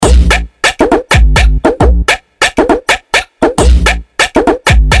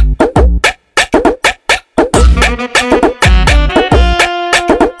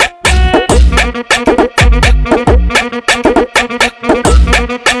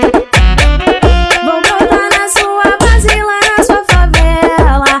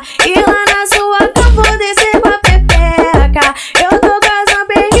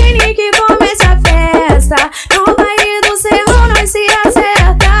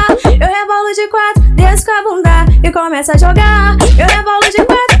e começa a jogar. Eu rebolo de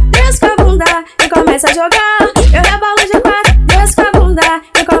quatro, desço com a bunda e começa a jogar. Eu rebolo de quatro, desço com a bunda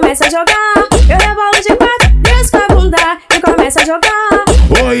e começa a jogar. Eu rebolo de quatro, desço com a bunda e começa a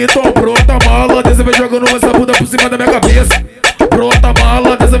jogar. Oi, então brota mala, dessa vai jogando essa bunda por cima da minha cabeça. Brota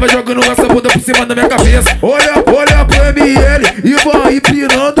mala, dessa vai jogando essa bunda por cima da minha cabeça. Olha pro ML e vai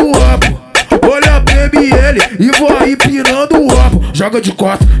empinando o rabo. Olha pro ML e vai empinando o rabo. Joga de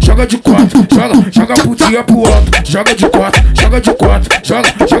quatro, joga de quatro, joga putinha pro alto. Joga de quatro, joga de quatro,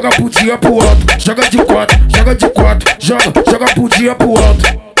 joga putinha pro alto. Joga de quatro, joga putinha pro alto.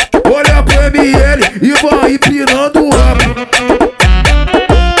 Olha pro ML e vai empinando o rabo.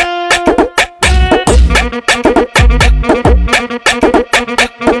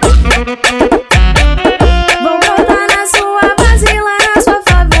 Vou botar na sua base lá na sua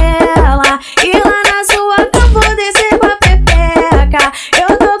favela, e lá na sua campo descer com a pepeca. Eu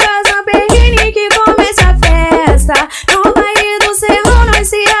tô com a ZAMPERLINI que começa a festa. No baile do Cerrão nós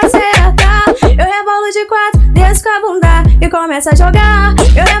se acerta. Eu rebolo de quatro, desço com a bunda e começa a jogar.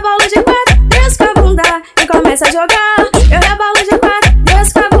 Eu rebolo de quatro, desço com a bunda e começa a jogar. Eu rebolo de quatro,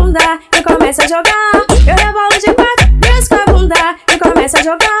 desço com a bunda e começa a jogar. Eu rebolo de quatro, desço com a bunda e começa a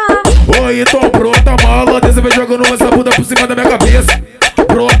jogar. Oi, então brota mala, dessa vai jogando essa bunda por cima da minha cabeça.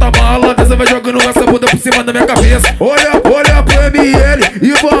 Brota mala, dessa vai jogando essa bunda por cima da minha cabeça. Olha pro ML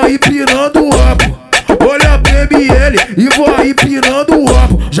e vai empinando o rabo. Olha pro ML e vai empinando o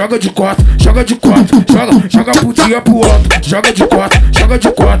rabo. Joga de quatro, joga putinha pro alto. Joga de quatro,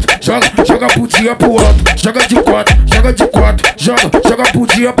 joga putinha pro alto. Joga de quatro, joga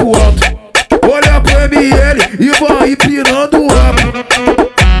putinha pro alto. Olha pro ML e vai empinando